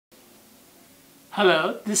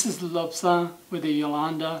Hello, this is Lobsang with the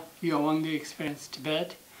Yolanda YoWangdu Experience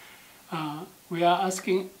Tibet. We are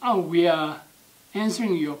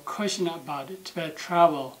answering your question about Tibet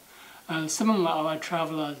travel. Some of our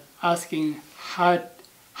travelers asking how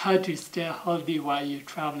to stay healthy while you're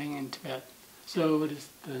traveling in Tibet. So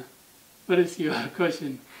what is your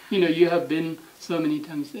question? You have been so many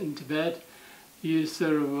times in Tibet. You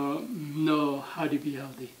sort of know how to be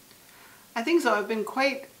healthy. I think so. I've been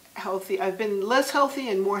quite healthy. I've been less healthy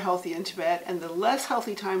and more healthy in Tibet, and the less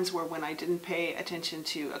healthy times were when I didn't pay attention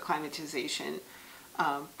to acclimatization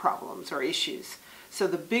problems or issues. So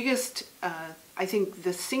the biggest, I think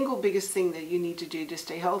the single biggest thing that you need to do to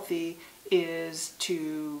stay healthy is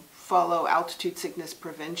to follow altitude sickness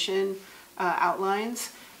prevention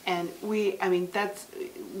outlines. And we're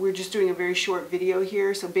just doing a very short video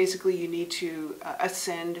here. So basically you need to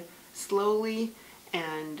ascend slowly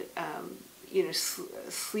and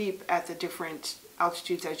sleep at the different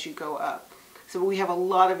altitudes as you go up. So we have a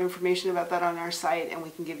lot of information about that on our site, and we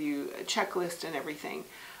can give you a checklist and everything.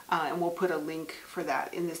 And we'll put a link for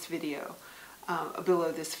that in this video,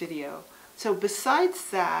 below this video. So besides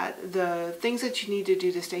that, the things that you need to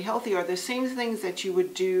do to stay healthy are the same things that you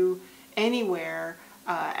would do anywhere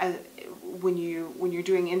when you're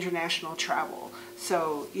doing international travel.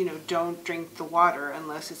 So, don't drink the water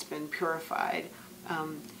unless it's been purified.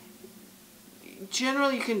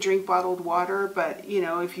 Generally, you can drink bottled water, but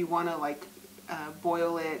if you want to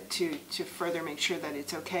boil it to further make sure that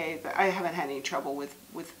it's okay. But I haven't had any trouble with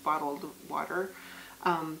bottled water.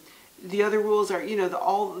 The other rules are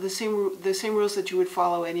the same rules that you would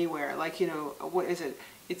follow anywhere. What is it?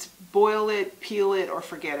 It's boil it, peel it, or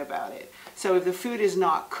forget about it. So if the food is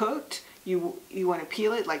not cooked, you want to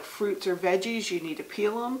peel it. Like fruits or veggies, you need to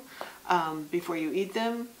peel them before you eat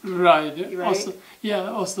them. Right. Right?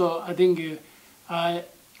 Also, I think I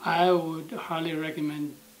would highly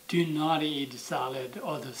recommend do not eat salad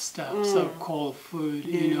or the stuff, so cold food,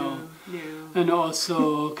 and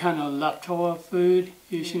also kind of leftover food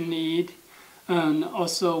you shouldn't eat. And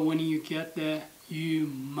also when you get there, you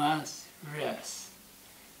must rest.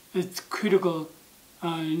 It's critical,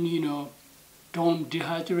 don't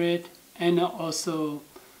dehydrate, and also,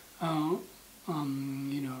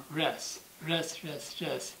 rest.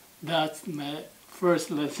 That's my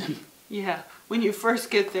first lesson. Yeah, when you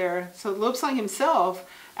first get there. So Lobsang himself,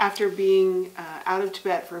 after being out of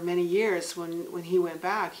Tibet for many years, when he went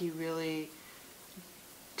back, he really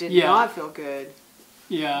did not feel good.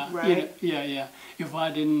 Yeah, right? Yeah. If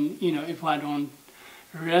I don't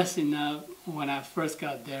rest enough when I first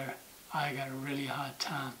got there, I got a really hard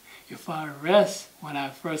time. If I rest when I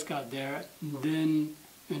first got there, then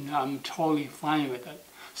I'm totally fine with it.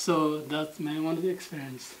 So that's my one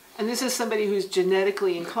experience. And this is somebody who's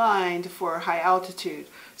genetically inclined for high altitude.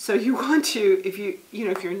 So you want to, if you're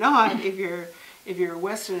a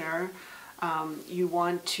Westerner, you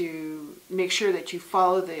want to make sure that you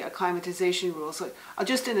follow the acclimatization rules. So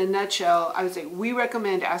just in a nutshell, I would say we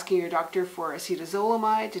recommend asking your doctor for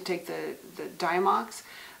acetazolamide to take the Diamox,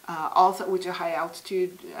 also which is a high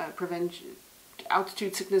altitude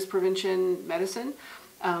altitude sickness prevention medicine.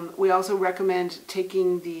 We also recommend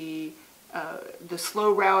taking the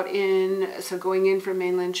slow route in, so going in from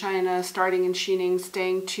mainland China, starting in Xining,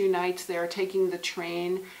 staying 2 nights there, taking the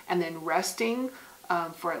train, and then resting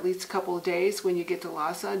for at least a couple of days. When you get to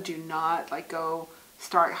Lhasa, do not go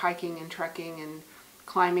start hiking and trekking and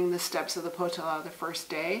climbing the steps of the Potala the first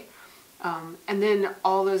day. And then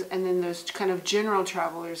those kind of general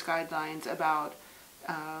travelers guidelines about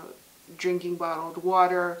drinking bottled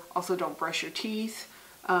water. Also, don't brush your teeth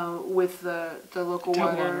with the local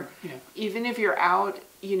water. Yeah. Even if you're out,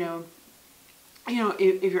 if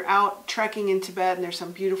you're out trekking in Tibet and there's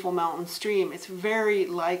some beautiful mountain stream, it's very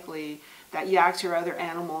likely that yaks or other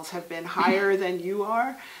animals have been higher than you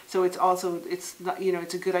are. So it's a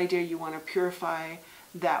good idea. You want to purify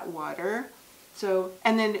that water. So,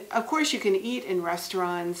 and then of course you can eat in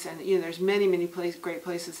restaurants, and there's many great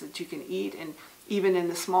places that you can eat, and even in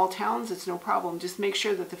the small towns, it's no problem. Just make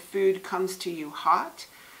sure that the food comes to you hot.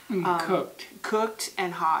 Cooked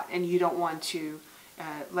and hot, and you don't want to,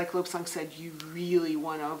 like Lobsang said, you really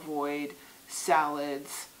want to avoid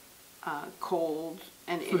salads, cold,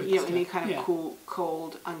 and any kind of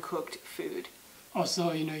cold, uncooked food.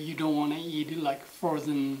 Also, you don't want to eat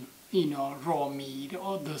frozen, raw meat,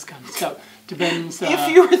 all those kind of stuff. Depends. If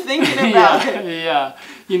you were thinking about it. Yeah,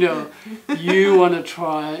 you want to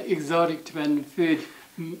try exotic Tibetan food.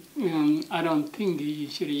 I don't think you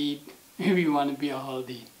should eat if you want to be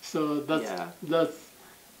healthy. So that's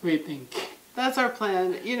we think. That's our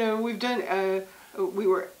plan. We've done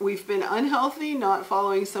we've been unhealthy not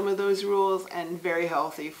following some of those rules, and very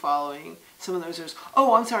healthy following some of those rules.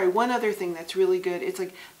 Oh, I'm sorry. One other thing that's really good. It's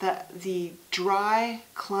like the dry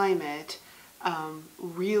climate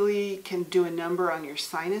really can do a number on your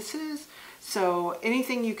sinuses. So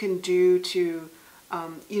anything you can do to,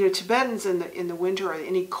 Tibetans in the winter or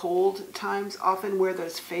any cold times often wear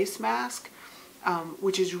those face masks,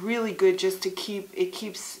 which is really good just to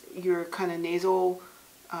keeps your kind of nasal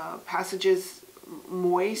passages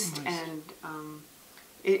moist. And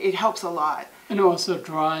it helps a lot. And also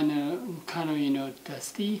dry and kind of,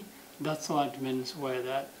 dusty. That's why Tibetans wear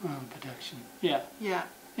that protection. Yeah. Yeah.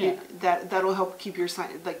 Yeah. That'll help keep your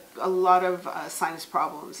sinus, like a lot of sinus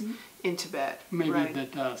problems in Tibet. Maybe right? the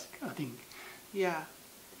dusk, I think. Yeah.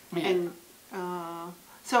 Yeah. And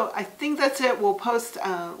so I think that's it. We'll post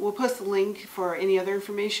a link for any other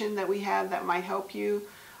information that we have that might help you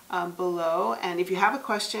below. And if you have a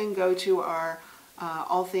question, go to our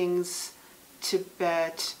All Things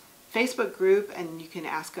Tibet Facebook group, and you can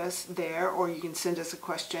ask us there, or you can send us a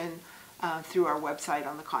question through our website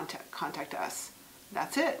on the contact us.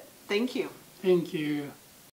 That's it. Thank you. Thank you.